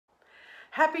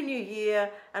Happy New Year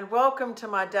and welcome to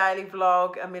my daily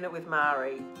vlog, A Minute with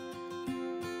Mari.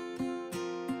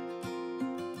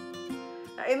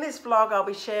 Now, in this vlog, I'll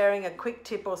be sharing a quick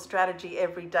tip or strategy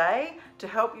every day to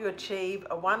help you achieve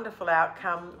a wonderful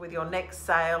outcome with your next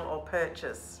sale or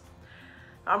purchase.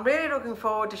 I'm really looking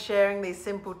forward to sharing these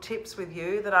simple tips with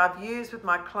you that I've used with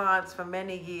my clients for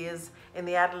many years in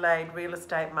the Adelaide real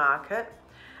estate market.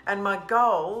 And my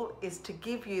goal is to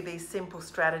give you these simple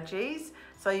strategies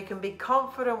so you can be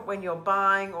confident when you're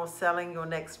buying or selling your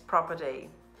next property.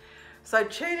 So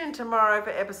tune in tomorrow for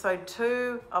episode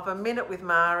 2 of A Minute with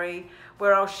Mari,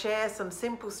 where I'll share some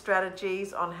simple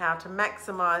strategies on how to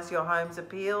maximize your home's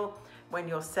appeal when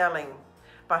you're selling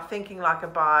by thinking like a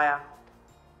buyer.